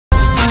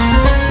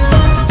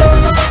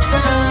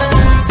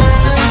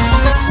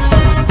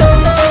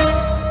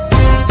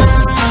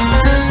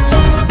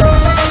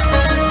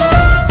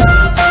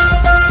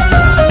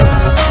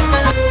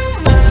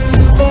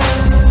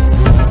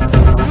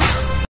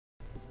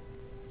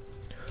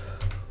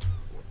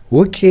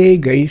Okay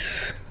guys,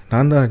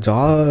 நான் தான்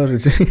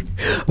George.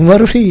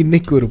 மறுபடியும்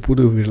இன்றைக்கி ஒரு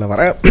புது வீடியோவில்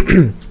வரேன்.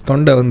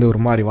 தொண்டை வந்து ஒரு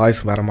மாதிரி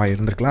வாய்ஸ் வேறு மாதிரி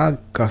இருந்திருக்கலாம்.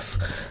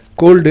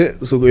 கோல்டு,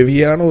 ஸோ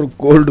ஹெவியான ஒரு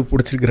கோல்டு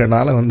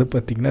பிடிச்சிருக்கிறனால வந்து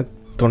பார்த்திங்கன்னா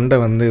தொண்டை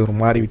வந்து ஒரு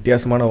மாதிரி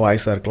வித்தியாசமான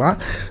வாய்ஸாக இருக்கலாம்.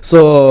 ஸோ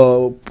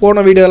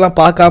போன வீடியோலாம்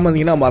பார்க்காம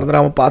இருந்தீங்கன்னா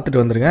மறந்துடாமல்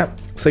பார்த்துட்டு வந்துடுங்க.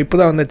 ஸோ இப்போ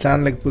தான் வந்து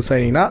சேனலுக்கு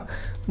புதுசாகிங்கன்னா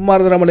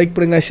மறந்துடாமல் லைக்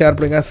பண்ணுங்க, ஷேர்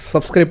பண்ணுங்கள்,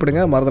 சப்ஸ்கிரைப்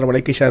பண்ணுங்கள். மறந்துடாமல்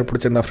லைக் ஷேர்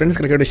பிடிச்சிருந்தா ஃப்ரெண்ட்ஸ்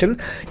ரெக்கமெண்டேஷன்.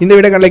 இந்த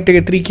வீடியோ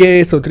கலெக்டுக்கு 3K.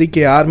 ஸோ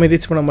 3K யாருமே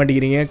ரீச் பண்ண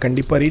மாட்டேங்கிறீங்க,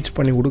 கண்டிப்பாக ரீச்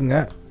பண்ணி விடுங்க.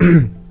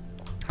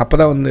 அப்போ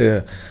தான் வந்து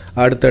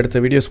அடுத்தடுத்த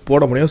வீடியோஸ்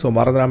போட முடியும். ஸோ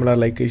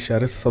மறந்துடாமல் லைக்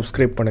ஷேர்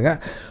சப்ஸ்கிரைப் பண்ணுங்கள்.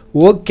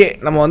 ஓகே,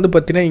 நம்ம வந்து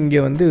பார்த்திங்கன்னா இங்கே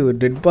வந்து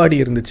டெட் பாடி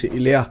இருந்துச்சு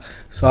இல்லையா?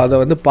 ஸோ அதை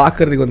வந்து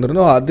பார்க்குறதுக்கு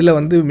வந்துருந்தோம். அதில்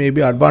வந்து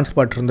மேபி அட்வான்ஸ்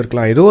பார்ட்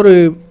இருந்திருக்கலாம். ஏதோ ஒரு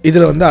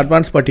இதில் வந்து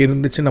அட்வான்ஸ் பார்ட்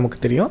இருந்துச்சுன்னு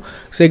நமக்கு தெரியும்.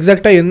 ஸோ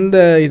எக்ஸாக்டாக எந்த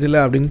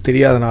இதில் அப்படின்னு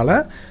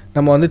தெரியாதனால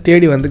நம்ம வந்து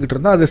தேடி வந்துக்கிட்டு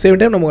இருந்தோம். அட் த சேம்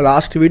டைம் நம்ம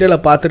லாஸ்ட்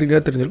வீடியோவில்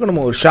பார்த்துருக்கீங்கன்னா தெரிஞ்சிருக்கோம்,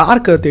 நம்ம ஒரு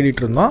ஷார்க்கை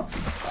தேடிட்டு இருந்தோம்.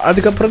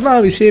 அதுக்கப்புறம் தான்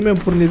விஷயமே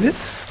புரிஞ்சுது.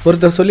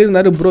 ஒருத்தர்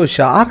சொல்லியிருந்தார், ப்ரோ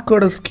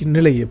ஷார்க்கோட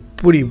ஸ்கின்னில்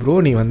எப்படி ப்ரோ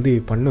நீ வந்து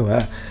பண்ணுவ,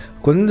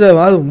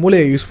 கொஞ்சமாவது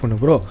மூளையை யூஸ் பண்ணு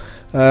ப்ரோ.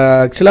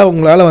 ஆக்சுவலாக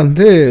உங்களால்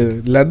வந்து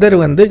லெதர்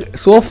வந்து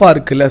சோஃபா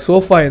இருக்குல்ல,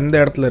 சோஃபா எந்த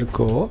இடத்துல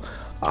இருக்கோ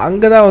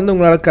அங்கே தான் வந்து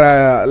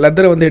உங்களால்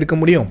லெதரை வந்து எடுக்க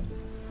முடியும்.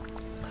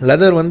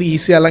 லெதர் வந்து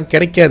ஈஸியாகலாம்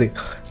கிடைக்காது.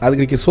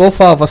 அதுக்கு நீங்கள்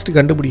சோஃபா ஃபஸ்ட்டு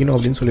கண்டுபிடிக்கணும்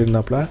அப்படின்னு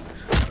சொல்லியிருந்தாப்புல.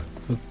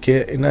 ஓகே,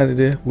 என்ன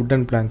இது?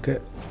 உட்டன் பிளாங்க்கு.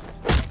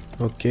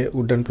 Okay,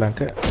 wooden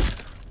பிளாங்க்கு.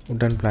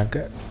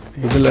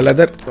 இதில்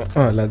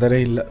லெதரே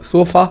இல்லை.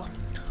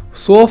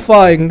 சோஃபா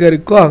எங்கே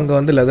இருக்கோ அங்கே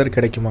வந்து லெதர்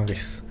கிடைக்குமா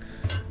கைஸ்?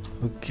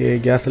 ஓகே,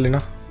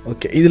 கேஸ்லினா.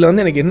 ஓகே, இதில்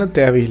வந்து எனக்கு என்ன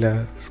தேவையில்லை,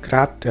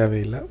 ஸ்க்ராப்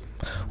தேவையில்லை.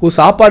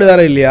 சாப்பாடு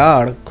வேறு இல்லையா?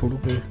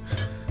 கொடுப்பு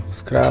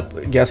ஸ்க்ராப்.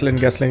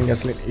 கேஸ்லின்.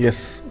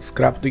 எஸ்,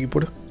 ஸ்க்ராப் தூக்கி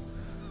போடு.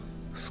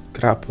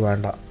 ஸ்க்ராப்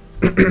வேண்டாம்.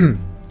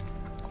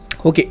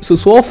 ஓகே, ஸோ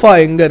சோஃபா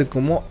எங்கே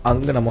இருக்குமோ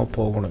அங்கே நம்ம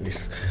போகணும்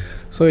கைஸ்.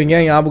 ஸோ எங்கேயா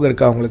ஞாபகம்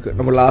இருக்கா அவங்களுக்கு,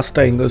 நம்ம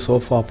லாஸ்ட்டாக எங்கே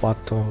சோஃபா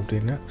பார்த்தோம்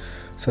அப்படின்னு?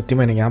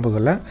 சத்தியமாக எனக்கு ஞாபகம்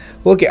இல்லை.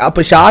 ஓகே,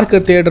 அப்போ ஷார்க்கை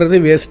தேடுறது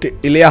வேஸ்ட்டு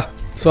இல்லையா?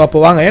 ஸோ அப்போ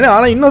வாங்க. ஏன்னா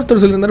ஆனால்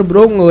இன்னொருத்தர் சொல்லியிருந்தாரு,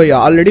 ப்ரோ உங்கள்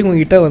ஆல்ரெடி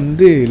உங்ககிட்ட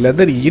வந்து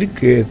லெதர்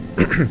இருக்குது,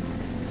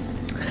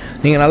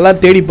 நீங்கள் நல்லா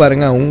தேடி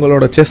பாருங்கள்,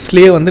 உங்களோட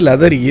செஸ்ட்லேயே வந்து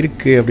லெதர்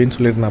இருக்குது அப்படின்னு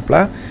சொல்லியிருந்தாப்புல.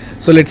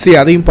 ஸோ லெட்ஸி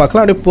அதையும்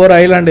பார்க்கலாம். அப்படியே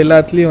போகிற ஐலாண்டு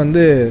எல்லாத்துலேயும்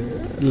வந்து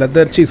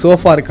லெதர்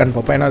சோஃபா இருக்கான்னு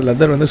பார்ப்போம். ஏன்னா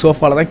லெதர் வந்து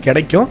சோஃபாவில் தான்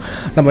கிடைக்கும்.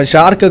 நம்ம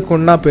ஷார்க்கை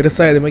கொண்டா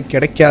பெருசாக எதுவுமே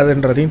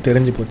கிடைக்காதுன்றதையும்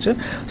தெரிஞ்சு போச்சு.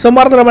 ஸோ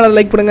மறந்துடாம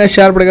லைக் பண்ணுங்கள்,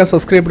 ஷேர் பண்ணுங்கள்,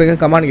 சப்ஸ்கிரைப் பண்ணுங்கள்.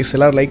 கமெண்ட் கேஸ்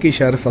எல்லோரும் லைக்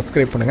ஷேர்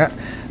சப்ஸ்கிரைப் பண்ணுங்கள்.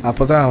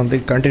 அப்போ தான் வந்து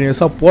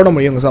கண்டினியூஸாக போட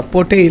முடியும். உங்கள்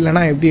சப்போர்ட்டே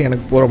இல்லைனா எப்படி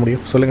எனக்கு போட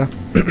முடியும் சொல்லுங்கள்?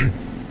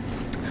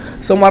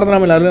 ஸோ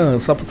மறந்துடாமல்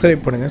எல்லோரும்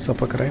சப்ஸ்கிரைப்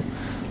பண்ணுங்கள்.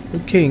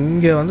 ஓகே,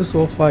 இங்கே வந்து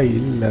சோஃபா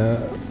இல்லை.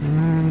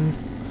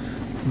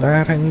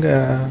 வேற எங்கே?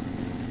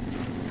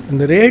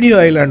 இந்த ரேடியோ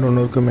ஐலாண்ட்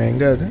ஒன்று இருக்குமே,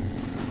 எங்கே அது?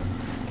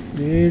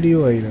 Radio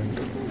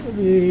island.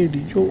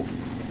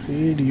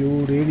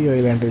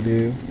 இது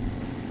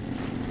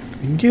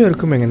இங்கேயும்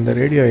இருக்குமேங்க இந்த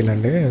ரேடியோ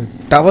ஐலாண்டு.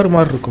 டவர்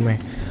மாதிரி இருக்குமே,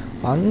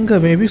 அங்கே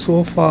மேபி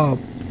சோஃபா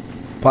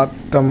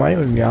பார்த்த மாதிரி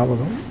ஒரு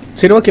ஞாபகம்.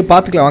 சரி, ஓகே,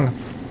 பார்த்துக்கலாம் வாங்க.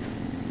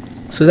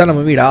 ஸோ இதான்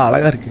நம்ம வீடா?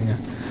 அழகாக இருக்குங்க.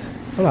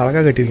 அவ்வளோ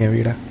அழகாக கட்டியிருக்கேன்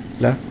வீடா?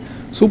 இல்லை,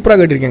 சூப்பராக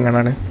கட்டியிருக்கேங்க.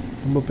 நான்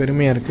ரொம்ப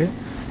பெருமையாக இருக்குது.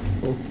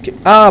 ஓகே,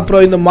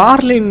 அப்புறம் இந்த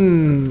மார்லின்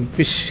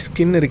ஃபிஷ்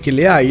ஸ்கின் இருக்கு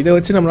இல்லையா, இதை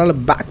வச்சு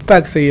நம்மளால்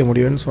பேக் செய்ய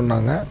முடியும்னு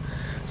சொன்னாங்க.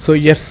 ஸோ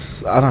எஸ்,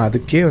 ஆனால்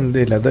அதுக்கே வந்து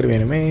லெதர்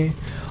வேணுமே.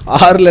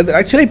 6 லெதர்.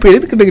 ஆக்சுவலாக இப்போ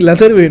எதுக்கிட்ட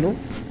லெதர் வேணும்?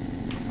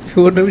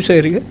 ஒரு நிமிஷம்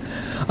இருக்குது.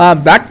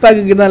 பேக்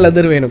பேக்குக்கு தான்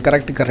லெதர் வேணும்.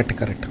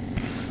 கரெக்ட்.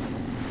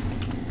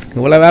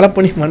 இவ்வளோ வேலை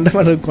பண்ணி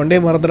மண்டை கொண்டே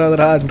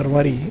மறந்துடாதரான்ற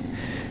மாதிரி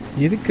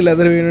எதுக்கு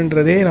லெதர்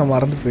வேணுன்றதே நான்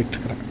மறந்து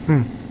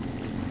போயிட்டுருக்கிறேன்.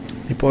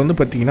 இப்போ வந்து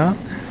பார்த்திங்கன்னா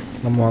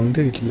நம்ம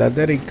வந்து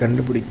லெதரை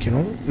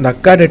கண்டுபிடிக்கணும். இந்த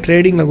அக்காட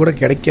ட்ரேடிங்கில் கூட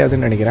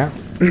கிடைக்காதுன்னு நினைக்கிறேன்.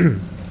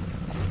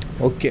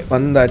 ஓகே,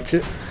 வந்தாச்சு.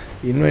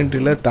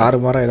 இன்வென்ட்ரியில்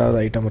தாறுமாறாக ஏதாவது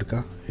ஐட்டம் இருக்கா?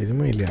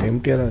 எதுவுமே இல்லையா,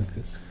 எம்டியாக தான்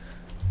இருக்குது.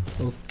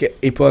 ஓகே,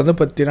 இப்போ வந்து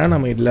பார்த்தீங்கன்னா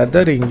நம்ம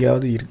லெதர்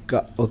எங்கேயாவது இருக்கா?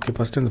 ஓகே,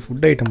 ஃபஸ்ட்டு இந்த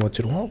ஃபுட் ஐட்டம்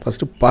வச்சுருவோம்.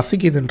 ஃபஸ்ட்டு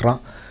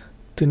பசிக்குதுன்றான்,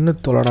 தின்னு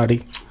தொலடாடி.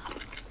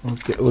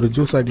 ஓகே, ஒரு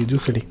ஜூஸ் அடி.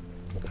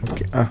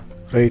 Okay,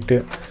 right.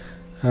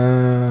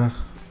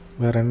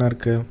 வேறு என்ன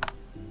இருக்குது?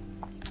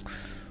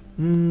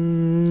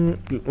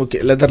 ஓகே,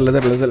 லெதர்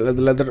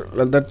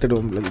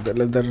தேடுவோம்.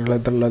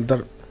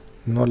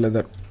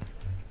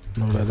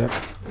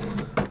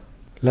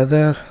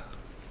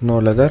 No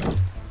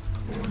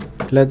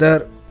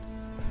leather.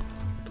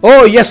 ஓ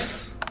எஸ்,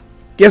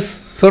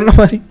 சொன்ன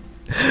மாதிரி.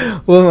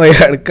 ஓ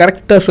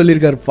கரெக்டாக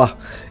சொல்லியிருக்காருப்பா.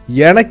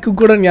 எனக்கு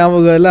கூட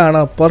ஞாபகம் இல்லை,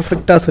 ஆனால்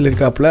பர்ஃபெக்டாக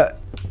சொல்லியிருக்காப்புல.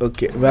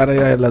 ஓகே, வேறு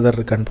ஏதாவது லெதர்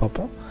இருக்கான்னு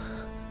பார்ப்போம்.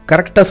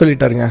 கரெக்டாக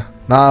சொல்லிட்டாருங்க.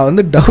 நான்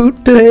வந்து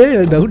டவுட்டாக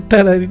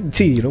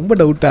இருந்துச்சு, ரொம்ப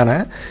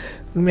டவுட்டானேன்.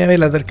 உண்மையாகவே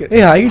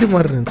லெதருக்கு ஹைடு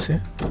மாதிரி இருந்துச்சு.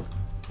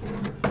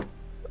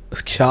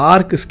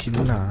 ஷார்க்கு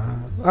ஸ்கின்னா?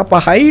 அப்போ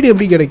ஹைடு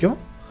எப்படி கிடைக்கும்?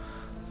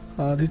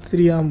 அது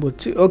தெரியாமல்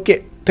போச்சு. ஓகே,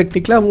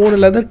 டெக்னிக்கலாக 3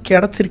 லெதர்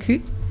கிடச்சிருக்கு.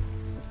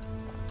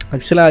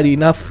 ஆக்சுவலாக அது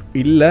இனஃப்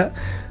இல்லை.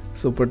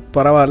 ஸோ பட்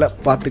பரவாயில்ல,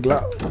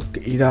 பார்த்துக்கலாம். ஓகே,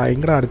 இதை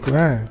எங்கடா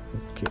அடுக்குவேன்?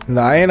 ஓகே, இந்த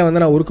அயனை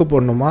வந்து நான் உருக்க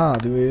போடணுமா?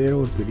 அது வேறு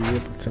ஒரு பெரிய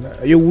பிரச்சனை.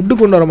 ஐயோ, உட்டு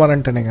கொண்டு வர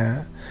மாட்டேனேங்க.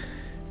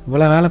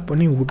 இவ்வளோ வேலை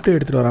பண்ணி உட்டு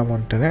எடுத்துகிட்டு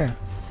வராமான்ட்டேனே.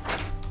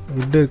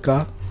 உட்டு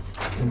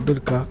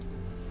இருக்கா?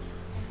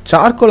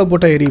 சார்கோலை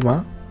போட்டால் எரியுமா?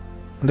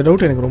 அந்த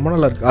டவுட் எனக்கு ரொம்ப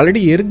நல்லா இருக்குது.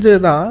 ஆல்ரெடி எரிஞ்சது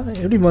தான்,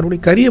 எப்படி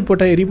மறுபடியும் கறியை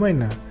போட்டால் எரியுமா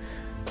என்ன?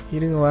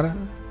 இருங்க வரேன்.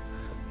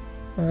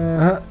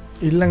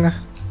 இல்லைங்க,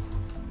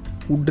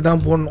 உட்டு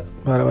தான் போடணும்,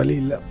 வேறு வழி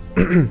இல்லை.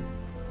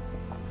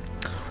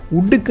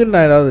 உட்டுக்குன்னு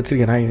நான் ஏதாவது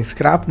வச்சுருக்கேன், நான்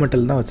ஸ்க்ராப்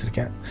மெட்டல் தான்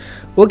வச்சுருக்கேன்.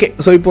 ஓகே,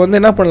 ஸோ இப்போ வந்து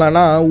என்ன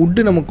பண்ணலான்னா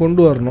உட்டு நம்ம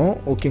கொண்டு வரணும்.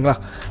 ஓகேங்களா,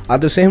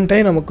 அட் த சேம்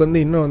டைம் நமக்கு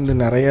வந்து இன்னும் வந்து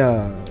நிறையா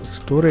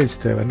ஸ்டோரேஜ்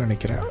தேவைன்னு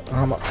நினைக்கிறேன்.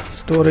 ஆமாம்,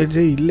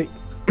 ஸ்டோரேஜே இல்லை.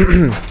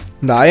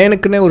 இந்த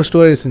அயனுக்குன்னே ஒரு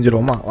ஸ்டோரேஜ்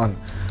செஞ்சுருவோமா? வாங்க,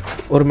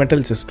 ஒரு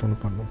மெட்டல் செஸ்ட் ஒன்று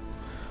பண்ணுவோம்.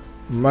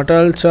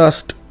 Metal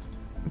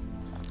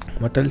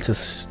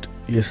chest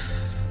S.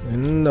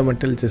 இந்த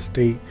மெட்டல்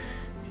செஸ்ட்டை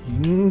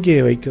இங்கே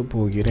வைக்க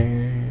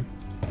போகிறேன்.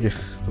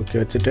 எஸ், ஓகே,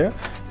 வச்சுட்டு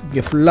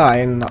இங்கே ஃபுல்லாக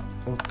அயன் தான்.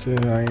 Okay,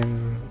 iron,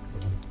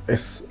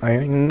 S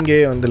iron. இங்கே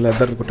வந்து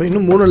லெதர் இருக்கட்டும்.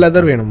 இன்னும் 3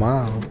 லெதர் வேணுமா?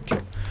 ஓகே,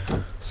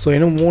 ஸோ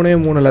இன்னும்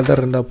 3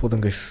 லெதர் இருந்தால்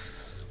போதும் கைஸ்.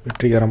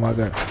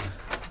 வெற்றிகரமாக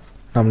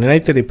நாம்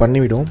நினைத்ததை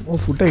பண்ணிவிடுவோம்.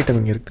 ஃபுட் ஐட்டம்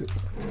இங்கே இருக்குது,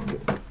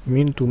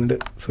 மீன் துண்டு,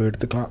 ஸோ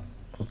எடுத்துக்கலாம்.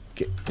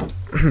 ஓகே,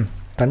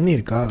 தண்ணி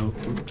இருக்கா?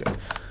 ஓகே.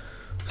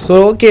 ஸோ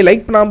ஓகே,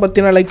 லைக் பண்ணாமல்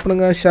பார்த்தீங்கன்னா லைக்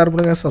பண்ணுங்கள், ஷேர்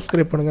பண்ணுங்கள்,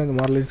 சப்ஸ்கிரைப் பண்ணுங்கள். இந்த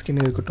மாடலிங்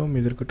ஸ்கின் இருக்கட்டும்,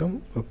 இது இருக்கட்டும்.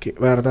 ஓகே,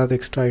 வேறு ஏதாவது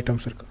எக்ஸ்ட்ரா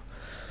ஐட்டம்ஸ் இருக்கா?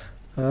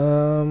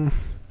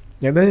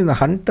 ஏதாவது இந்த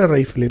ஹண்டர்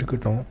ரைஃபிள்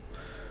இருக்கட்டும்.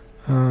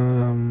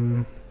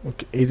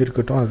 ஓகே, இது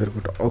இருக்கட்டும், அது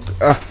இருக்கட்டும். Okay,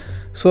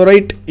 so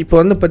right. இப்போ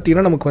வந்து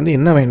பார்த்திங்கன்னா நமக்கு வந்து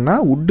என்ன வேணும்னா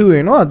உட்டு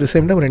வேணும், at the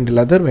same time 2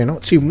 leather வேணும்.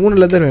 3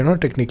 லெதர் வேணும்.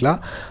 டெக்னிக்கலாக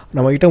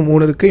நம்மக்கிட்ட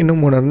 3 இருக்குது,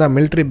 இன்னும் 3 இருந்தால்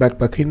மிலிட்ரி பேக்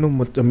பேக். இன்னும்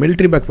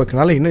மிலிட்ரி பேக்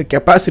பேக்னால இன்னும்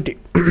கெப்பாசிட்டி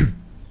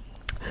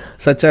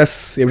சச்சாஸ்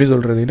எப்படி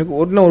சொல்கிறது, எனக்கு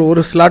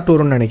ஒரு ஸ்லாட்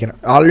வரும்னு நினைக்கிறேன்.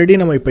 ஆல்ரெடி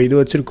நம்ம இப்போ இது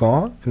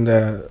வச்சுருக்கோம், இந்த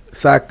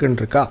சாக்குன்னு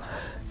இருக்கா,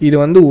 இது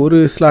வந்து ஒரு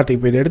ஸ்லாட்.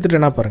 இப்போ இதை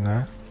எடுத்துகிட்டேன்னா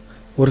பாருங்கள்,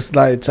 ஒரு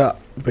ஸ்லாட் வச்சா,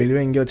 இப்போ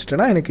இதுவே இங்கே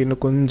வச்சுட்டேன்னா எனக்கு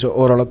இன்னும் கொஞ்சம்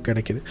ஓரளவுக்கு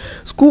கிடைக்கிது.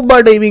 Scuba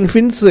diving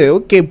fins,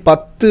 okay,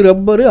 10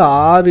 rubber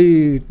 6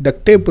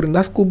 டக் டேப்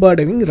இருந்தால் ஸ்கூபா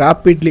டைவிங்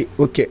ராப்பிட்லி.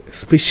 ஓகே,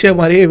 ஃபிஷ்ஷை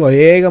மாதிரியே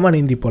வேகமாக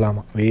நீந்தி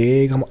போகலாமா?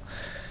 வேகமாக.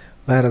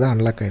 வேறு எதாவது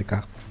அன்லாக்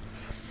ஆகிருக்கா?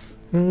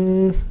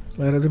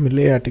 வேறு எதுவும்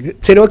இல்லையாட்டுக்கு.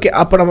 சரி, ஓகே,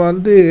 அப்போ நம்ம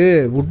வந்து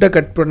வுட்டை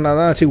கட் பண்ணால்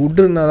தான், சரி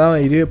வுட்டு இருந்தால் தான்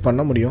இதுவே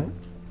பண்ண முடியும்.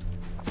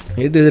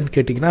 எதுன்னு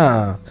கேட்டிங்கன்னா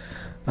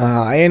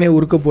அயனே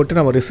உருக்க போட்டு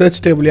நம்ம ரிசர்ச்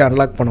டேபிளே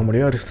அன்லாக் பண்ண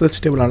முடியும். ரிசர்ச்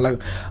டேபிள்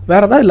அன்லாக்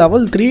வேறு ஏதாவது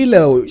லெவல் 3ல்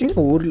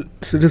ஒரு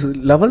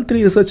லெவல்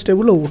 3 ரிசர்ச்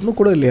டேபிளில் ஒன்றும்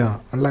கூட இல்லையா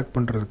அன்லாக்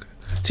பண்ணுறதுக்கு?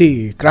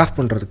 கிராஃப்ட்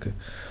பண்ணுறதுக்கு.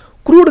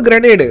 Crude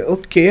grenade,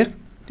 okay,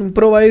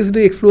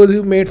 improvised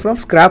explosive mat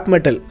from scrap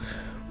metal.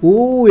 O,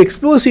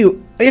 explosive.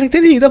 எனக்கு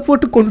தெரியும், இதை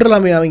போட்டு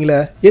கொண்டுடலாமே அவங்கள.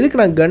 எதுக்கு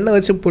நான் கன்னை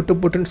வச்சு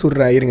போட்டுன்னு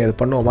சொல்கிறேன். இருங்க, இது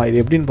பண்ணுவோமா?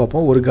 இது எப்படின்னு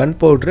பார்ப்போம். ஒரு கன்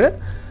பவுட்ரு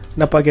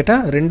என்னப்பா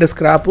கேட்டால் 2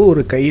 ஸ்க்ராப்பு,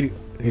 ஒரு கயிறு.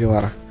 இது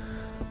வரேன்.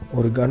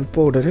 ஒரு கன்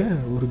பவுடரு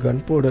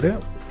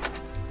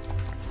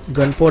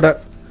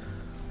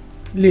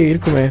இல்லையே,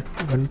 இருக்குமே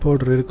கன்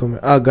பவுட்ரு இருக்குமே.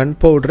 கன்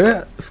பவுட்ரு,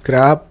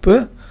 ஸ்க்ராப்பு.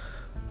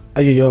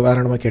 ஐயோ, வேற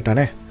என்னமா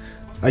கேட்டானே,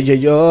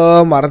 ஐயோ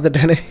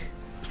மறந்துட்டானே.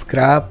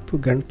 ஸ்க்ராப்பு,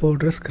 கன்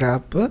பவுட்ரு,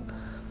 ஸ்க்ராப்பு.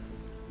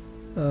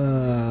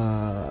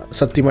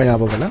 சத்தியமாக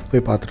ஞாபகம் இல்லை,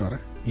 போய் பார்த்துட்டு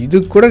வரேன். இது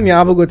கூட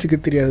ஞாபகம் வச்சுக்க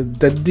தெரியாது,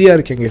 தத்தியாக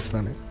இருக்கேன் கேஸ்.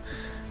 நான்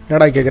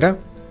என்னடா கேட்குறேன்?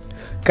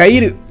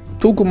 கயிறு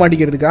தூக்கு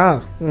மாட்டிக்கிறதுக்கா?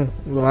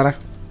 இங்கே வரேன்.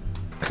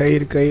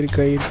 கயிறு கயிறு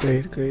கயிறு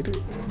கயிறு கயிறு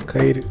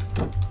கயிறு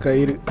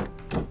கயிறு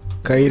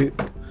கயிறு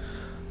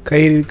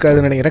கயிறு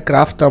இருக்காதுன்னு நினைக்கிறேன்.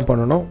 கிராஃப்ட் தான்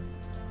பண்ணணும்.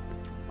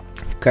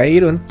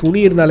 கயிறு வந்து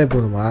துணி இருந்தாலே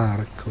போதுமா?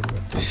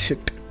 அடக்க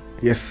ஷிட்.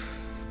 எஸ்,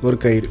 ஒரு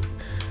கயிறு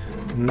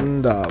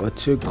இந்தா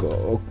வச்சுக்கோ.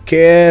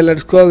 Okay,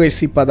 let's go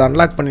guys. இப்போ அதை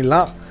அன்லாக்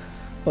பண்ணிடலாம்.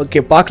 ஓகே,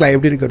 பார்க்கலாம்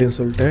எப்படி இருக்குது அப்படின்னு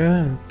சொல்லிட்டு.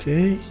 ஓகே,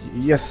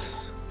 எஸ்,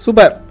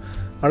 சூப்பர்,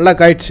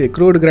 அன்லாக் ஆயிடுச்சு.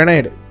 க்ரூடு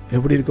கிரனைடு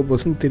எப்படி இருக்க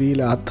போகுதுன்னு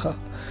தெரியல. ஆத்தா,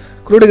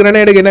 க்ரூடு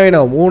கிரனைடுக்கு என்ன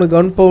வேணும்? 3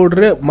 கன்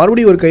பவுட்ரு,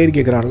 மறுபடியும் ஒரு கயிறு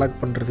கேட்குறான்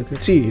அன்லாக் பண்ணுறதுக்கு.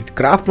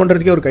 கிராஃப்ட்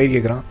பண்ணுறதுக்கே ஒரு கயிறு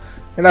கேட்குறான்.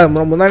 ஏன்னா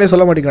முன்னாடியே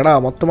சொல்ல மாட்டேங்கிறாடா,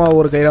 மொத்தமாக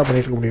ஒரு கயிறாக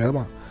பண்ணிட்டு இருக்க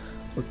முடியாதுமா.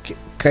 ஓகே,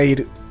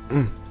 கயிறு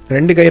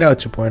 2 கயிறாக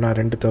வச்சுப்போம், ஏன்னா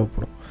 2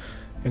 தேவைப்படும்.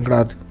 எங்கடா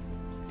அது?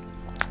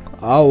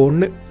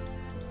 1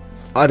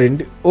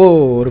 2. ஓ,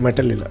 ஒரு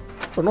மெட்டல் இல்லை,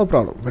 நோ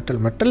ப்ராப்ளம்.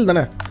 மெட்டல்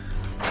தானே,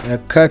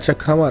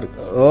 எக்கச்சக்கமாக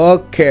இருக்குது.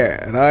 ஓகே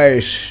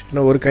ரைஷ்,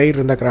 இன்னும் ஒரு கயிறு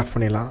இருந்தால் கிராஃப்ட்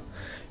பண்ணிடலாம்.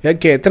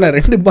 ஓகே, எத்தனை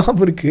 2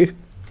 பாம்பு இருக்குது.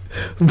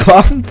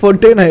 பாம்பு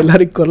போட்டு நான்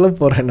எல்லாரையும் கொல்ல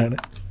போகிறேன். நான்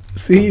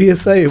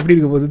சீரியஸாக எப்படி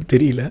இருக்க போகுதுன்னு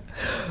தெரியல,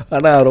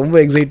 ஆனால் ரொம்ப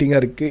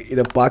எக்ஸைட்டிங்காக இருக்குது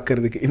இதை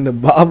பார்க்குறதுக்கு. இந்த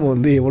பாம்பு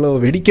வந்து எவ்வளோ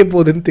வெடிக்க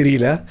போகுதுன்னு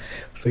தெரியல.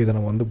 ஸோ இதை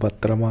நம்ம வந்து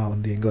பத்திரமா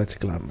வந்து எங்கே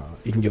வச்சுக்கலாம்னா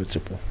இங்கே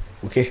வச்சுப்போம்.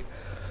 ஓகே,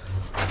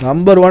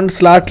 நம்பர் 1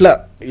 ஸ்லாட்டில்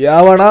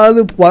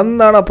எவனாவது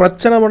வந்தானா,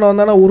 பிரச்சனை பண்ண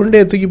வந்தானா,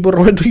 உருண்டையை தூக்கி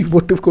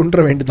போட்டு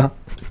கொண்டுற வேண்டியதான்.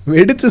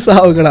 வெடிச்சு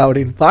சாவுங்களா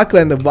அப்படின்னு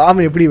பார்க்கலாம் இந்த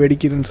பாம்பு எப்படி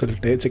வெடிக்குதுன்னு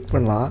சொல்லிட்டு செக்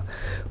பண்ணலாம்.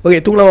 ஓகே,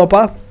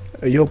 தூங்கலாமாப்பா?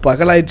 ஐயோ,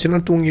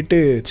 பகலாயிடுச்சுன்னா தூங்கிட்டு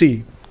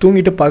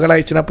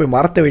பகலாயிடுச்சுன்னா போய்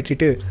மரத்தை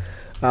வெட்டிட்டு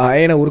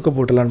அயனை உருக்க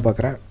போட்டுலான்னு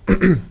பார்க்குறேன்.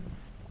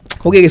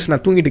 ஓகே கேஸ்,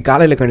 நான் தூங்கிட்டு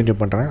காலையில் கண்டினியூ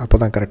பண்ணுறேன், அப்போ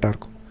தான் கரெக்டாக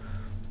இருக்கும்.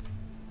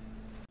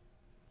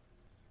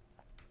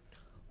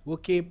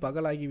 ஓகே,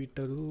 பகலாகி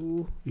விட்டது.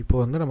 இப்போ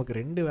வந்து நமக்கு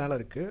 2 வேலை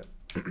இருக்குது.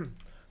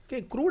 ஓகே,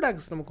 க்ரூட்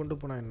ஆக்ஸ் நம்ம கொண்டு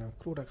போனால் என்ன?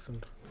 க்ரூட்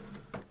ஆக்ஸ்ன்ற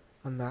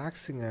அந்த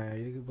ஆக்ஸுங்க,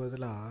 இதுக்கு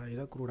பதிலாக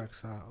இதான் க்ரூட்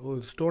ஆக்ஸா? ஓ,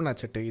 ஸ்டோன்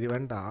ஆச்சட்டு, இது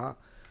வேண்டாம்.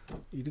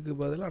 இதுக்கு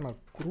பதிலாக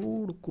நான்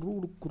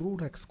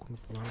க்ரூட் ஆக்ஸ் கொண்டு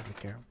போகலான்னு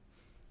இருக்கேன்.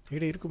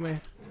 இருக்குமே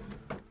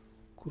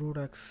க்ரூட்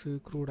ஆக்ஸ்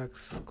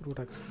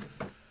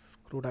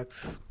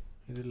க்ரூடாக்ஸ்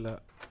இது இல்லை.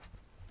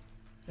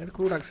 எனக்கு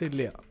க்ரூடாக்ஸே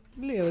இல்லையா?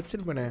 இல்லையா,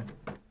 வச்சுருப்பேனே.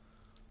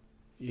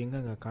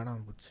 எங்கங்க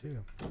காணாமல் போச்சு?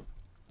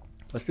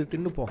 ஃபஸ்ட்டு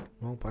தின்னுப்போம்.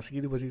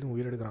 பசிக்குது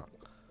உயிர் எடுக்கிறான்.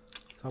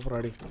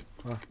 சாப்பிட்றாடி.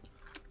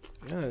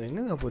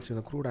 எங்கெங்க போச்சு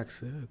இந்த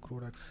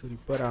க்ரூடாக்ஸ்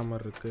ரிப்பேர்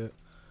ஆமர் இருக்குது.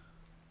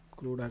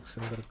 க்ரூடாக்ஸ்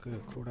எங்கே இருக்குது?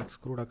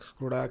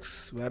 க்ரூடாக்ஸ்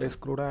வேர் இஸ்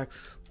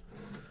க்ரூடாக்ஸ்?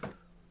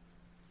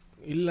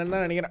 இல்லைன்னா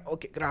நினைக்கிறேன்.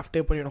 ஓகே,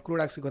 கிராஃப்டே பண்ணிடணும்.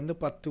 க்ரூடாக்ஸுக்கு வந்து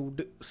 10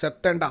 வுட்டு.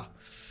 செத்தேன்டா.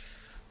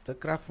 இதை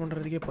கிராஃப்ட்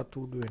பண்ணுறதுக்கே 10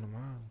 வுட்டு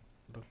வேணுமா?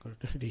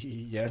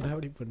 ஏன்டா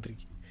அப்படி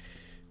பண்ணுறீங்க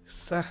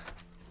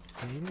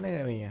என்னங்க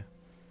அவங்க?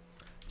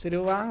 சரி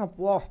வாங்க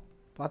போ,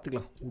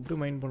 பார்த்துக்கலாம். வுட்டு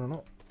மைண்ட்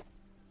பண்ணணும்.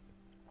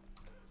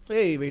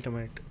 Wait a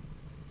minute.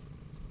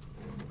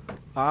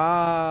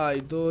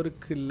 இதோ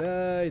இருக்குல்ல,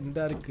 இந்த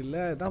இருக்குல்ல,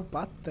 இதான்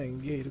பார்த்தேன்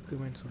இங்கே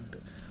இருக்குமேன்னு சொல்லிட்டு.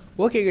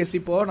 ஓகே கேஸ்,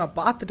 இப்போது நான்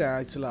பார்த்துட்டேன்.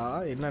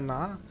 ஆக்சுவலாக என்னென்னா,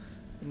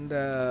 இந்த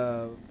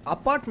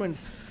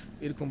அப்பார்ட்மெண்ட்ஸ்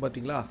இருக்கும்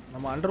பார்த்தீங்களா,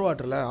 நம்ம அண்டர்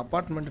வாட்டரில்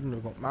அப்பார்ட்மெண்ட்டுன்னு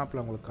இருக்கும்.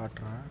 மேப்பில் உங்களுக்கு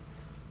காட்டுறேன்.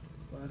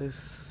 Where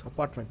is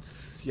apartments?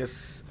 எஸ்,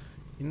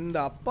 இந்த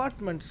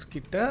அப்பார்ட்மெண்ட்ஸ்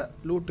கிட்ட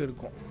லூட்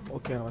இருக்கும்.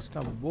 ஓகே, ஃபஸ்ட்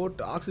நான் போட்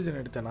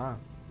ஆக்சிஜன் எடுத்தேனா?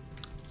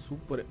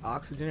 சூப்பர்.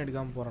 ஆக்சிஜன்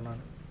எடுக்காமல் போகிறேன்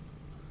நான்.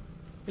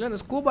 இல்லை, அந்த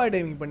ஸ்கூபா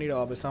டைவிங்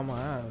பண்ணிவிடுவா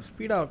பேசாமல்.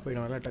 ஸ்பீடாக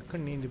போயிடுவேன்ல,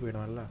 டக்குன்னு நீந்தி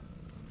போயிடுவேன்ல.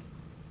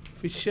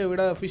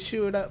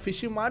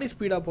 ஃபிஷ்ஷு மாதிரி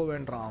ஸ்பீடாக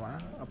போவேன்றான்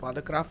அவன். அப்போ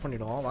அதை கிராஃப்ட்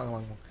பண்ணிவிடுவோம்.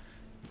 வாங்க.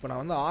 இப்போ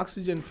நான் வந்து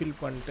ஆக்சிஜன் ஃபில்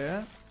பண்ணிட்டு,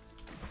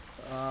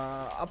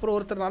 அப்புறம்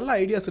ஒருத்தர் நல்ல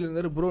ஐடியா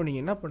சொல்லியிருந்தார். ப்ரோ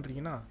நீங்கள் என்ன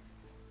பண்ணுறீங்கன்னா,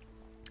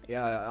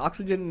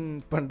 ஆக்சிஜன்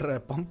பண்ணுற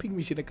பம்பிங்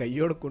மிஷினை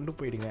கையோடு கொண்டு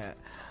போயிடுங்க.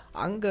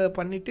 அங்கே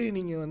பண்ணிவிட்டு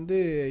நீங்கள் வந்து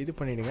இது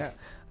பண்ணிவிடுங்க.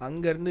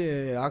 அங்கேருந்து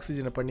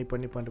ஆக்சிஜனை பண்ணி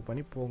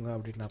போங்க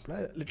அப்படின்னாப்புல.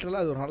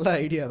 லிட்ரலாக அது ஒரு நல்ல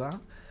ஐடியா தான்.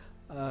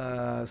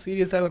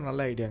 சீரியஸாக ஒரு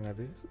நல்ல ஐடியாங்க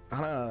அது.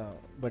 ஆனால்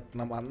பட்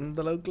நம்ம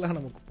அந்தளவுக்குலாம்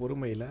நமக்கு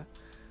பொறுமை இல்லை.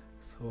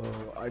 ஸோ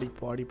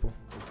அடிப்போம்.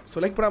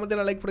 ஸோ லைக்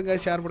பண்ணாமல் லைக்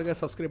பண்ணுங்கள், ஷேர் பண்ணுங்கள்,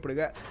 சப்ஸ்கிரைப்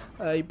பண்ணுங்கள்.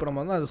 இப்போ நம்ம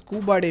வந்து அந்த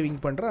ஸ்கூபா டைவிங்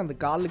பண்ணுற அந்த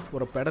காலுக்கு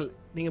போகிற பெடல்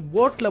நீங்கள்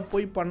போட்டில்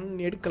போய்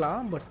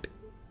எடுக்கலாம். பட்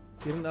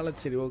இருந்தாலும்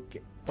சரி,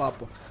 ஓகே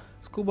பார்ப்போம்.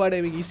 ஸ்கூபா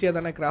டைவிங் ஈஸியாக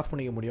தானே கிராஃப்ட்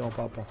பண்ணிக்க முடியும்,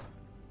 பார்ப்போம்.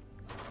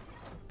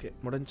 ஓகே,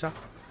 முடிஞ்சா?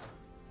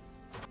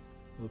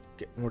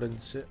 ஓகே,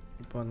 முடிஞ்சு.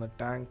 இப்போ அந்த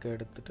டேங்க்கை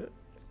எடுத்துகிட்டு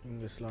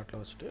இங்கே ஸ்லாட்டில்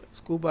வச்சுட்டு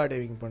ஸ்கூபா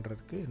டைவிங்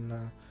பண்ணுறதுக்கு என்ன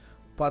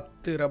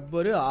 10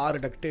 ரப்பரு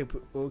 6 டக் டேப்பு.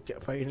 ஓகே,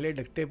 ஃபைனலே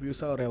டக் டேப்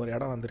யூஸ் ஆகிற ஒரு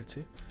இடம்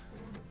வந்துருச்சு.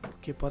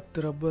 ஓகே,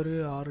 10 ரப்பரு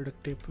 6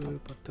 டக் டேப்பு,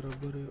 10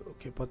 ரப்பரு.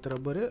 ஓகே, 10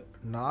 ரப்பரு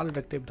 4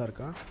 டக் டேப் தான்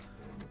இருக்கா?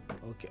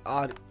 ஓகே,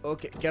 6.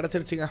 ஓகே,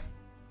 கிடச்சிருச்சுங்க.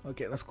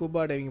 ஓகே, நான்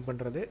ஸ்கூபா டைவிங்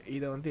பண்ணுறது.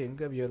 இதை வந்து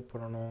எங்கே வியர்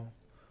பண்ணணும்?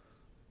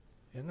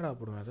 எங்கடா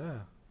போடுவேன் அதை?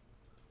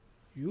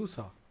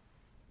 யூஸா?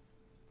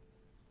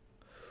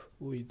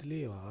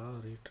 இதுலேயேவா?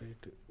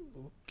 ரைட்டு.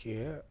 ஓகே.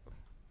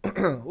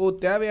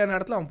 தேவையான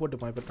இடத்துல அவன்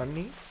போட்டுப்பான். இப்போ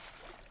தண்ணி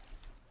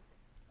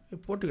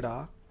போட்டுக்கடா.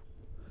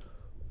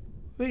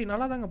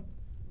 நல்லா தாங்க.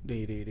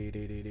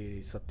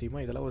 டேய்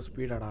சத்தியமாக இதெல்லாம் ஒரு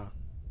ஸ்பீடாடா.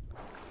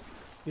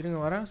 இருங்க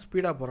வரேன்.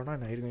 ஸ்பீடாக போகிறேன்னா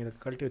நான் இருங்க, இதை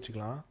கழட்டி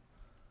வச்சுக்கலாம்.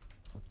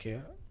 ஓகே,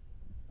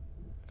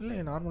 இல்லை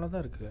நார்மலாக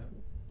தான் இருக்குது.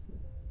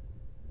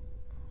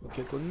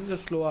 ஓகே,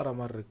 கொஞ்சம் ஸ்லோவாகிற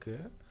மாதிரி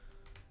இருக்குது.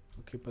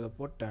 ஓகே, இப்போ இதை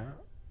போட்டேன்.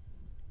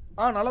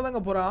 நல்லா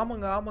தாங்க போகிறேன்.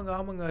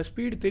 ஆமாங்க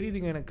ஸ்பீடு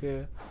தெரியுதுங்க எனக்கு.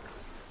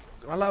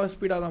 நல்லாவே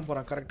ஸ்பீடாக தான்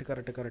போகிறேன்.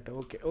 கரெக்ட்.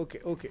 Okay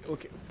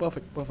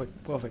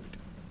perfect.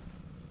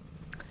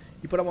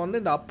 இப்போ நம்ம வந்து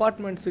இந்த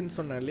அப்பார்ட்மெண்ட்ஸுன்னு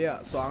சொன்னேன் இல்லையா?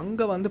 ஸோ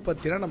அங்கே வந்து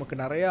பார்த்தீங்கன்னா நமக்கு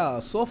நிறையா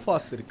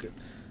சோஃபாஸ் இருக்குது.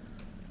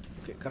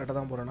 ஓகே, கரெக்டாக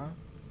தான் போகிறேன்னா?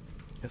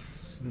 எஸ்,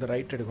 இந்த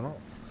ரைட் எடுக்கணும்.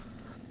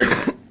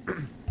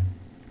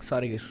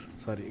 Sorry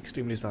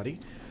extremely sorry.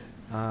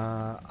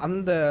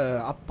 அந்த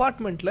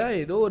அப்பார்ட்மெண்ட்டில்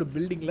ஏதோ ஒரு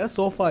பில்டிங்கில்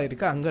சோஃபா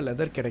இருக்குது, அங்கே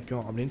லெதர்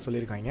கிடைக்கும் அப்படின்னு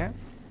சொல்லியிருக்காங்க.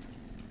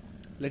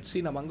 லெட்ஸ் சி,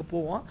 நம்ம அங்கே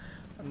போவோம்.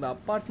 அந்த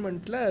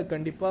அப்பார்ட்மெண்ட்டில்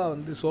கண்டிப்பாக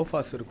வந்து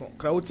சோஃபாஸ் இருக்கும்.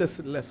 க்ரௌச்சஸ்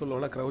இல்லை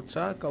சொல்லுவோம்ல,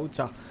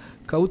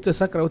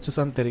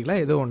 க்ரௌச்சஸான்னு தெரியல,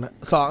 ஏதோ ஒன்று.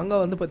 ஸோ அங்கே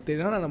வந்து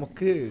பார்த்தீங்கன்னா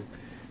நமக்கு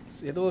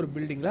ஏதோ ஒரு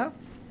பில்டிங்கில்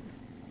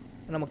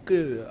நமக்கு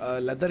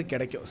லெதர்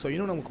கிடைக்கும். ஸோ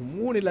இன்னும் நமக்கு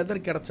 3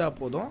 லெதர் கிடைச்சா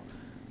போதும்,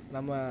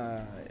 நம்ம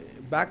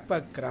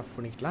பேக் கிராஃப்ட்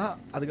பண்ணிக்கலாம்.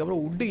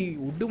 அதுக்கப்புறம்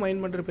உட்டு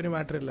மைண்ட் பண்ணுற பெரிய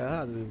மேட்ரு இல்லை,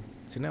 அது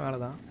சின்ன வேலை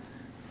தான்.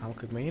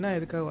 நமக்கு மெயினாக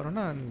எதுக்காக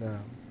வரோன்னா, அந்த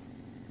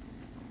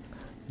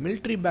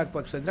மிலிட்ரி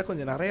பேக் செஞ்சால்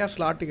கொஞ்சம் நிறையா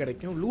ஸ்லாட்டு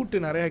கிடைக்கும், லூட்டு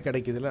நிறையா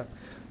கிடைக்குதுல்ல.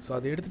 ஸோ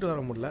அதை எடுத்துகிட்டு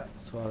வர முடியல.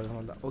 ஸோ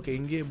அதனால தான். ஓகே,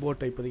 இங்கேயே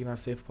போட்டை இப்போதைக்கு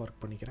நான் சேஃப்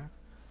பார்க் பண்ணிக்கிறேன்.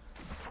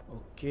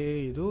 ஓகே,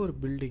 ஏதோ ஒரு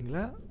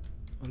பில்டிங்கில்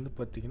வந்து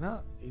பார்த்திங்கன்னா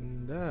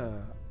இந்த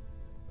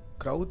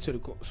க்ரௌச்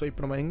இருக்கும். ஸோ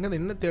இப்போ நம்ம எங்கே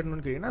என்ன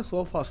தேடணும்னு கேட்டிங்கன்னா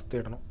சோஃபாஸ்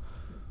தேடணும்.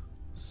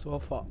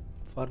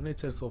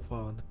 ஃபர்னிச்சர் சோஃபா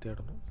வந்து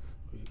தேடணும்.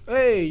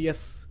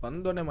 எஸ்,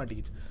 வந்தோடனே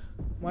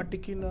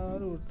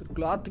மாட்டிக்கினார் ஒருத்தர்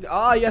கிளாத்துக்கு.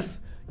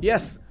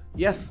 எஸ்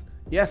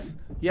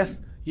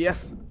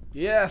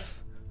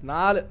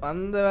 4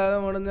 அந்த வேலை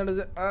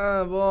முடிஞ்சிடுச்சு.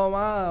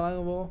 போமா, வாங்க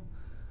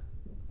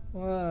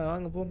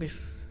போங்க.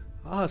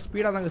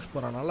 ஸ்பீடாக தாங்க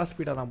போகிறான், நல்லா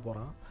ஸ்பீடாக தான்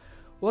போகிறான்.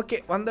 ஓகே,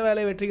 வந்த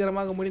வேலை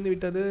வெற்றிகரமாக முடிந்து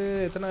விட்டது.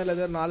 எத்தனை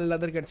லெதர்? 4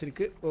 லெதர்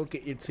கிடச்சிருக்கு. Okay,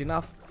 it's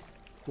enough.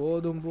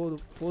 போதும்.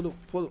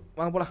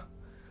 வாங்க போலாம்.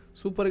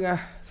 சூப்பருங்க.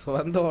 ஸோ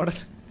வந்த உடனே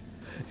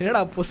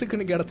என்னடா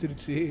பொசுக்குன்னு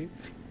கிடச்சிருச்சு.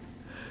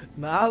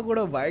 நான் கூட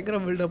பயங்கர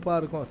பில்டப்பாக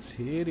இருக்கும்.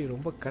 சரி,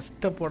 ரொம்ப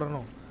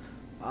கஷ்டப்படணும்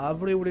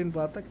அப்படி இப்படின்னு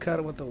பார்த்தா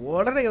கருமத்தை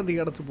உடனே வந்து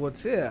கிடச்சி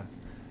போச்சு.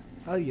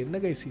 அது என்ன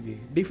கைஸ் இது,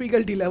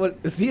 டிஃபிகல்ட்டி லெவல்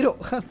 0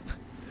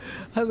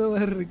 அந்த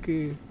மாதிரி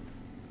இருக்குது.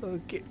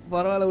 ஓகே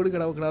பரவாயில்ல விடுங்க,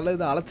 நமக்கு நல்ல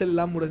இது அலைச்சல்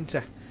இல்லாமல்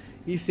முடிஞ்சேன்,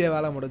 ஈஸியாக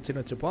வேலை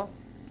முடிஞ்சுன்னு வச்சுப்போம்.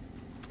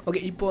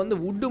 ஓகே இப்போ வந்து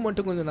வுட்டு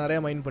மட்டும் கொஞ்சம்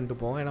நிறையா மைண்ட் பண்ணிட்டு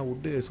போவோம், ஏன்னா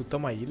வுட்டு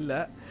சுத்தமாக இல்லை.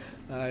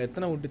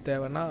 எத்தனை வுட்டு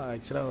தேவைன்னா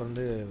ஆக்சுவலாக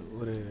வந்து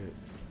ஒரு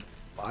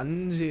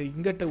 5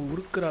 இங்கட்டை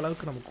உருக்குற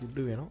அளவுக்கு நமக்கு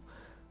வுட்டு வேணும்.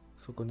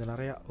 ஸோ கொஞ்சம்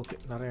நிறையா. ஓகே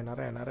நிறைய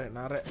நிறைய நிறைய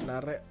நிறைய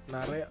நிறைய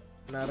நிறைய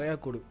நிறையா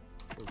கொடு.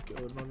 ஓகே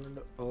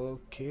ஒன்று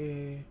ஓகே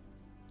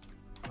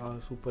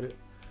சூப்பரு.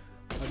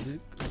 இது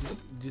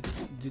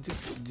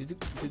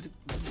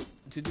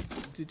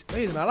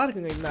நல்லா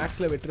இருக்குங்க இந்த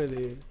ஆக்ஸில்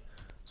வெட்டுறது,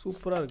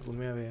 சூப்பராக இருக்குது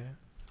உண்மையாகவே.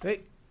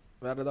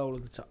 வேறு ஏதாவது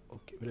விழுந்துச்சா?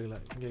 ஓகே விழுகல.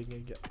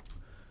 இங்கே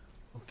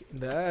ஓகே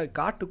இந்த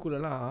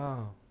காட்டுக்குள்ளெல்லாம்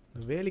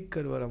இந்த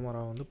வேலிக்கருவலை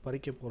மரம் வந்து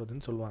பறிக்க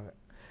போகிறதுன்னு சொல்லுவாங்க,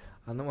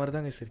 அந்த மாதிரி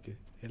தாங்க இருக்குது.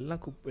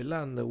 எல்லாம்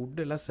எல்லாம் அந்த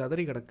வுட்டு எல்லாம்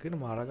செதறி கிடக்கு,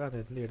 நம்ம அழகாக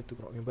அதை வந்து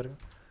எடுத்துக்கிறோம். இங்கே பாருங்க.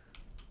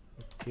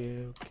 ஓகே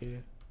ஓகே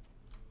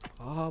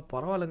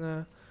பரவாயில்லைங்க,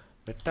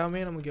 வெட்டாமே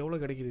நமக்கு எவ்வளோ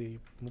கிடைக்கிது,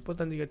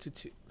 35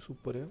 கிடச்சிச்சு,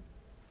 சூப்பரு.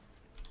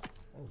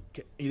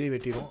 ஓகே இதே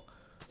வெட்டிடுவோம்.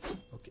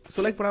 ஓகே ஸோ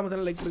லைக் பண்ணாமல்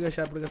தானே லைக் பண்ணுங்கள்,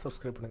 ஷேர் பண்ணுங்கள்,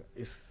 சப்ஸ்கிரைப் பண்ணுங்கள்.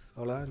 எஸ்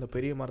அவ்வளோதான், இந்த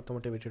பெரிய மரத்தை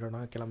மட்டும்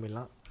வெட்டிடணும்,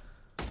 கிளம்பிடலாம்.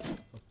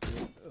 Okay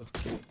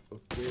okay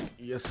okay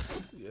yes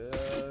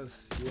S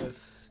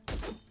S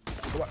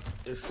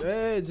S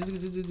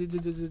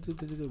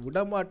விட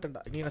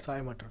மாட்டேன்டா, நீ நான்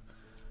சாய மாட்டேன்.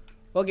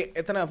 ஓகே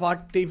எத்தனை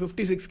 40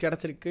 56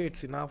 கிடச்சிருக்கு,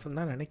 இட்ஸ் இனாஃப்னு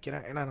தான்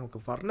நினைக்கிறேன். ஏன்னா நமக்கு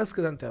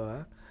ஃபர்னஸ்க்கு தான் தேவை,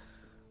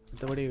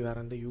 மற்றபடி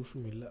வேறு எந்த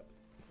யூஸும் இல்லை.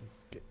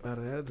 ஓகே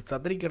வேறு ஏதாவது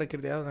சதறி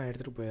கிடக்கிறதையாவது நான்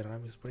எடுத்துகிட்டு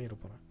போயிடுறேன், மிஸ்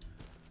பண்ணியிருப்பேன்.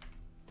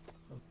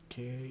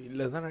 ஓகே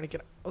இல்லை தான்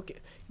நினைக்கிறேன். ஓகே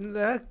இந்த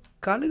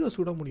கழுகை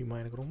சுட முடியுமா,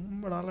 எனக்கு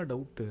ரொம்ப நாளாக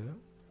டவுட்டு.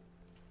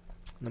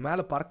 இந்த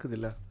மேலே பறக்குது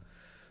இல்லை,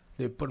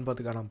 இது எப்போன்னு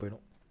பார்த்து காணாமல்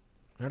போயிடும்.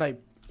 என்னடா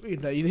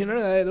இந்த இது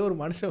என்னடா ஏதோ ஒரு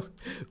மனுஷன்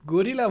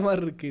கொரிலா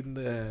மாதிரி இருக்குது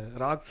இந்த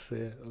ராக்ஸு.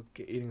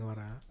 ஓகே இருங்க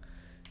வரேன்.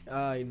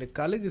 இந்த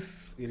கழுகு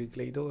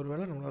இருக்குல்ல, இதை ஒரு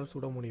வேளை நம்மளால்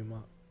சுட முடியுமா?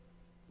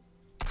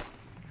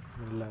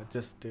 இல்லை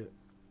ஜஸ்ட்டு,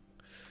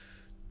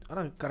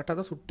 ஆனால் கரெக்டாக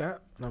தான் சுட்டேன்,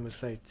 நான்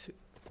மிஸ் ஆகிடுச்சு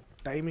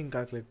டைமிங்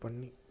கால்குலேட்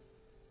பண்ணி.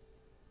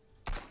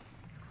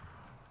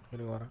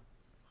 எனக்கு வரேன்.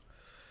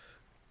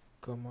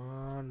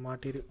 கமான்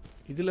மாட்டிரு.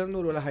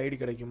 இதுலேருந்து ஒரு வேளை ஹைடு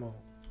கிடைக்குமோ?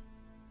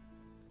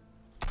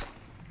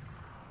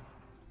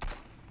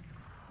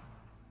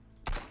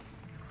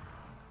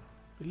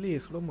 இல்லையே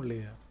சுட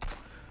முடியலையா?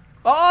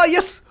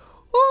 எஸ்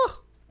ஓ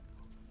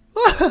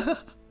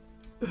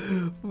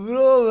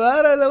ப்ரோ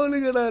வேற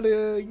லெவலுங்க. நான்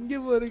இங்கே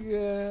பாருங்க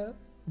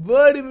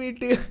பேர்டு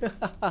மீட்டு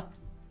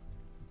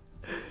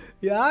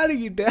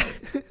யாருக்கிட்ட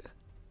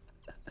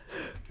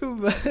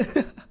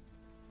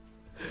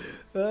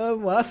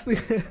மாசு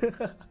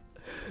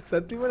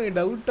சத்தியமாக எனக்கு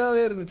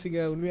டவுட்டாகவே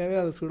இருந்துச்சுங்க, உண்மையாகவே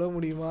அதை சுட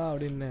முடியுமா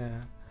அப்படின்னு.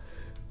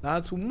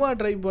 நான் சும்மா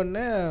ட்ரை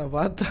பண்ணேன்,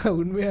 பார்த்தா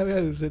உண்மையாகவே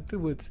அது செத்து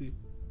போச்சு.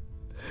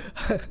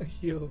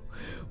 ஐயோ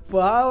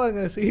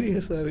பாவங்க,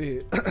 சீரியஸாகவே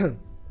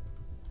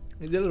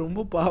இதெல்லாம்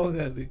ரொம்ப பாவங்க.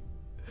 அது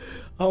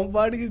அவன்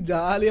பாட்டுக்கு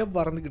ஜாலியாக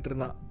பறந்துக்கிட்டு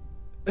இருந்தான்,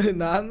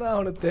 நான் தான்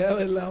அவனை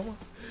தேவையில்லாமல்.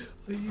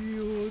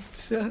 ஐயோ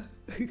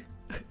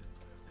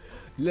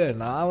இல்லை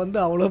நான் வந்து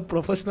அவ்வளோ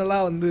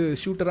ப்ரொஃபஷ்னலாக வந்து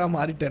ஷூட்டராக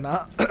மாறிட்டேனா,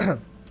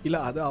 இல்லை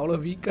அது அவ்வளோ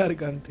வீக்காக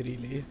இருக்கான்னு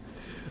தெரியலையே.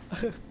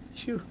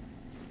 ஐயோ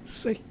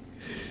சரி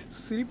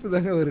சிரிப்பு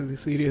தாங்க வருது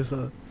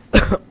சீரியஸாக.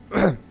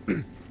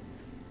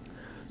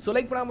 ஸோ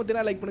லைக் பண்ணாமல்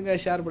பார்த்தீங்கன்னா லைக்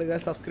பண்ணுங்கள், ஷேர்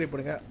பண்ணுங்கள், சப்ஸ்கிரைப்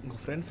பண்ணுங்கள்,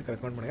 உங்கள் ஃப்ரெண்ட்ஸுக்கு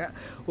ரெக்கமெண்ட் பண்ணுங்கள்.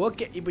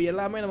 ஓகே இப்போ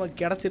எல்லாமே நமக்கு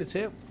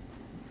கிடச்சிருச்சு.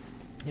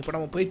 இப்போ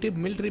நம்ம போயிட்டு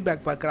மிலிட்ரி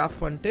பேக் பேக்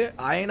கிராஃப்ட் பண்ணிட்டு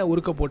அயனை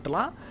உருக்க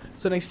போட்டலாம்.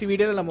 ஸோ நெக்ஸ்ட்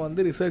வீடியோவில் நம்ம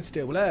வந்து ரிசர்ச்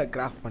டேபிளை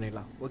கிராஃப்ட்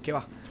பண்ணிடலாம்.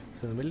 ஓகேவா?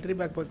 ஸோ இந்த மிலிட்ரி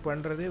பேக் பேக்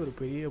பண்ணுறதே ஒரு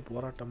பெரிய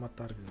போராட்டமாக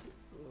தான் இருக்குது.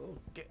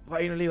 ஓகே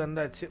ஃபைனலி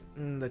வந்தாச்சு.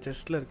 இந்த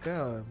செஸ்ட்டில் இருக்க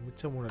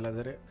மிச்சம் 3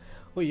 லெதரு,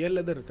 7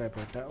 லெதர் இருக்கா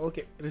இப்போட்ட.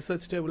 ஓகே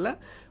ரிசர்ச் டேபிளில்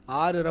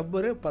 6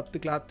 rubber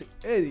 10 cloth.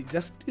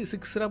 Just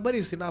 6 rubber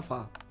is இனாஃபா?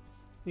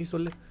 நீ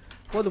சொல்லு,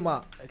 போதுமா?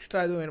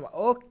 எக்ஸ்ட்ரா எதுவும் வேணுமா?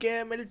 ஓகே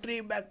மிலிட்ரி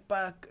பேக்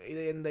பேக்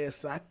இதை இந்த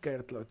ஸ்டாக்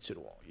இடத்துல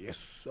வச்சுருவோம்.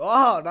 எஸ்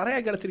நிறையா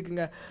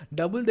கிடச்சிருக்குங்க,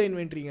 டபுள் த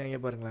இன்வென்ட்ரிங்க. இங்கே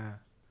பாருங்களேன்.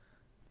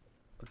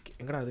 ஓகே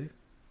எங்கடா அது?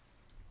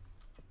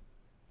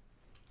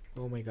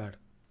 ஓ மை காட்,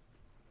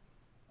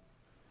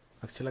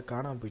 ஆக்சுவலாக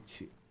காணாமல்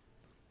போயிடுச்சு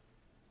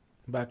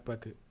பேக்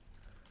பேக்கு.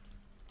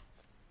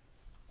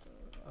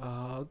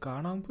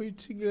 காணாமல்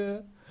போயிடுச்சுங்க.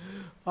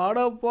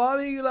 ஆடா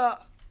பாவீங்களா,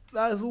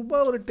 நான் சும்மா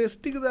ஒரு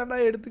டெஸ்ட்டுக்கு தாண்டா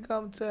எடுத்து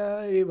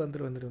காமிச்சேன்.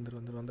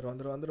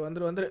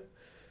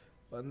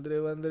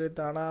 வந்துரு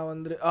தானா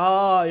வந்துரு.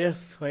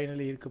 எஸ்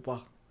ஃபைனலி இருக்குப்பா,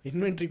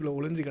 இன்வென்ட்ரிக்குள்ளே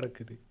ஒளிஞ்சு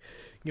கிடக்குது.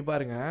 இங்கே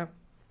பாருங்கள்,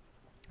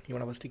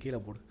 இவனை ஃபஸ்ட்டு கீழே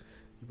போடு.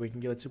 இப்போ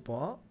இங்கே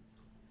வச்சுப்போம்.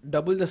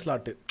 Double the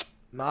slot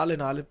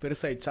 4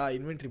 பெருசாகிடுச்சா,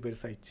 inventory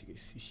பெருசாகிடுச்சு.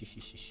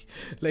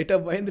 லைட்டாக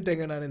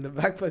பயந்துட்டேங்க நான் இந்த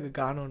பேக் பேக்கு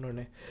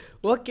காணோன்னு.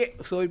 ஓகே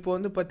ஸோ இப்போ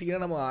வந்து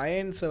பார்த்திங்கன்னா நம்ம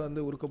அயன்ஸை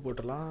வந்து உருக்க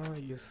போட்டுடலாம்.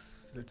 எஸ்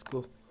லெட்ஸ்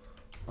கோ,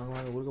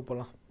 வாங்க உருக்க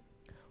போடலாம்.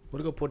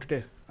 உருக்க போட்டுட்டு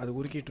அது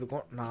உருக்கிட்டு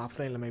இருக்கோம். நான்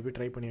ஆஃப்லைனில் மேபி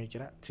ட்ரை பண்ணி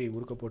வைக்கிறேன். சரி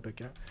உருக்க போட்டு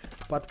வைக்கிறேன்.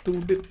 10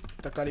 வுட்டு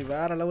தக்காளி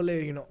வேறு லெவலில்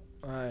எரியணும்.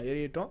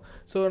 எரியட்டும்.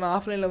 ஸோ நான்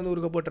ஆஃப்லைனில் வந்து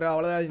ஒரு போட்டுறேன்.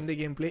 அவ்வளோதான் இந்த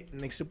game play.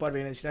 Next part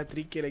வேணுச்சுன்னா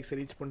 3K likes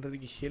reach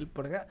பண்ணுறதுக்கு ஹெல்ப்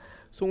பண்ணுங்கள்.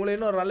 ஸோ உங்களை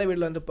இன்னும் ஒரு நல்ல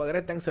வீடியோவில் வந்து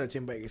பார்க்குறேன். தேங்க்ஸ் ஃபார்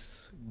வாட்சிங். Bye guys.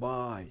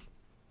 பாய்.